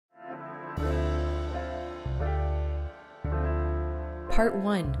Part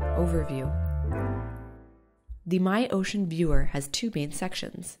 1 Overview. The My Ocean Viewer has two main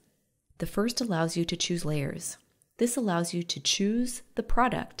sections. The first allows you to choose layers. This allows you to choose the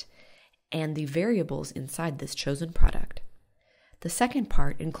product and the variables inside this chosen product. The second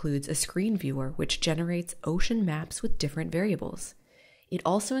part includes a screen viewer which generates ocean maps with different variables. It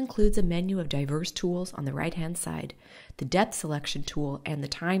also includes a menu of diverse tools on the right-hand side, the depth selection tool, and the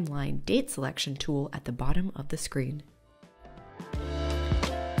timeline date selection tool at the bottom of the screen.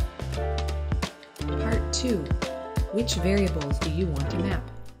 Part 2. Which variables do you want to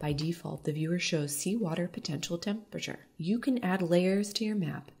map? By default, the viewer shows seawater potential temperature. You can add layers to your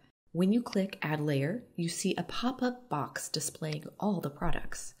map. When you click Add Layer, you see a pop-up box displaying all the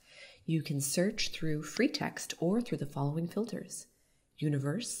products. You can search through free text or through the following filters: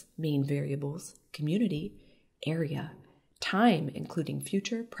 Universe, Main Variables, Community, Area, Time including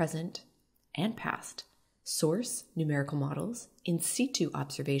future, present, and past, Source, Numerical Models, In Situ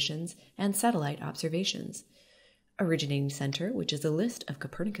Observations, and Satellite Observations, Originating Center, which is a list of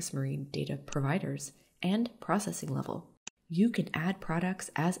Copernicus Marine data providers, and Processing Level. You can add products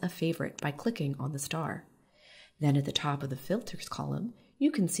as a favorite by clicking on the star. Then at the top of the Filters column,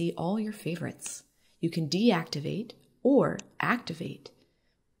 you can see all your favorites. You can deactivate or activate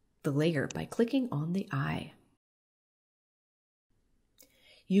the layer by clicking on the eye.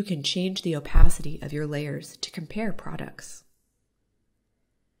 You can change the opacity of your layers to compare products.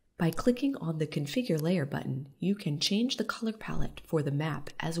 By clicking on the Configure Layer button, you can change the color palette for the map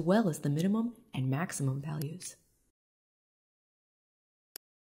as well as the minimum and maximum values.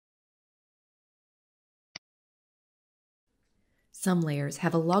 Some layers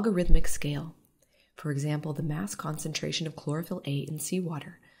have a logarithmic scale. For example, the mass concentration of chlorophyll A in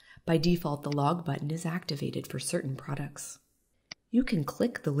seawater. By default, the log button is activated for certain products. You can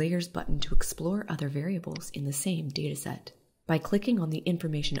click the Layers button to explore other variables in the same dataset. By clicking on the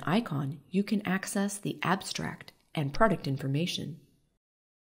information icon, you can access the abstract and product information.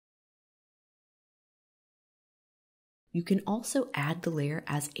 You can also add the layer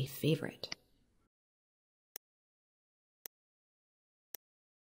as a favorite.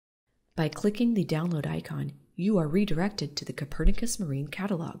 By clicking the download icon, you are redirected to the Copernicus Marine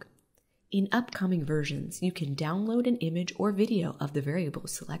catalog. In upcoming versions, you can download an image or video of the variable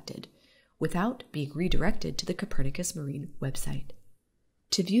selected without being redirected to the Copernicus Marine website.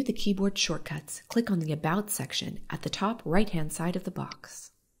 To view the keyboard shortcuts, click on the About section at the top right-hand side of the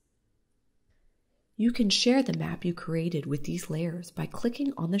box. You can share the map you created with these layers by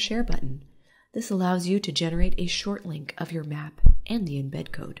clicking on the Share button. This allows you to generate a short link of your map and the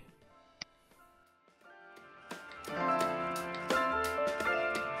embed code.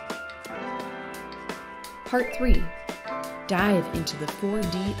 Part 3. Dive into the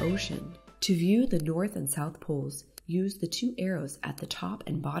 4D ocean. To view the North and South Poles, use the two arrows at the top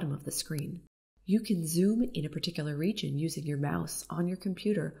and bottom of the screen. You can zoom in a particular region using your mouse on your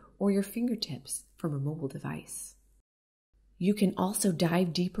computer or your fingertips from a mobile device. You can also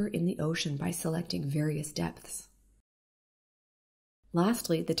dive deeper in the ocean by selecting various depths.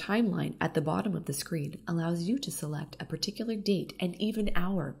 Lastly, the timeline at the bottom of the screen allows you to select a particular date and even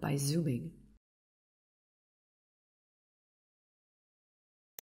hour by zooming.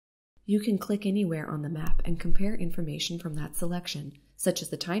 You can click anywhere on the map and compare information from that selection, such as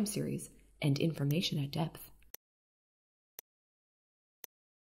the time series and information at depth.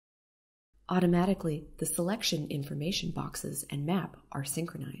 Automatically, the selection information boxes and map are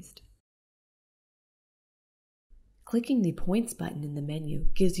synchronized. Clicking the Points button in the menu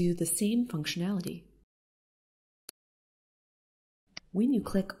gives you the same functionality. When you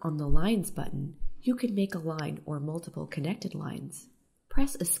click on the Lines button, you can make a line or multiple connected lines.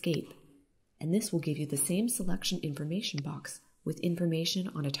 Press Escape, and this will give you the same selection information box with information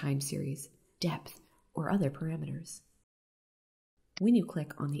on a time series, depth, or other parameters. When you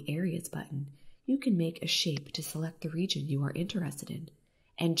click on the Areas button, you can make a shape to select the region you are interested in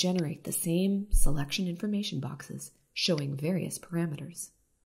and generate the same selection information boxes showing various parameters.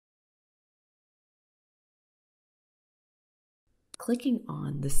 Clicking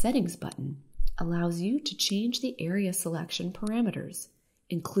on the Settings button allows you to change the area selection parameters,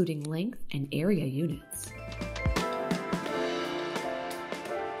 including length and area units.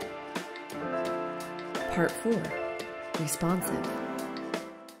 Part 4. Responsive.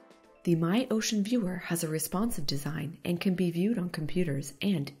 The My Ocean Viewer has a responsive design and can be viewed on computers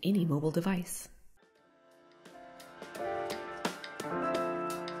and any mobile device.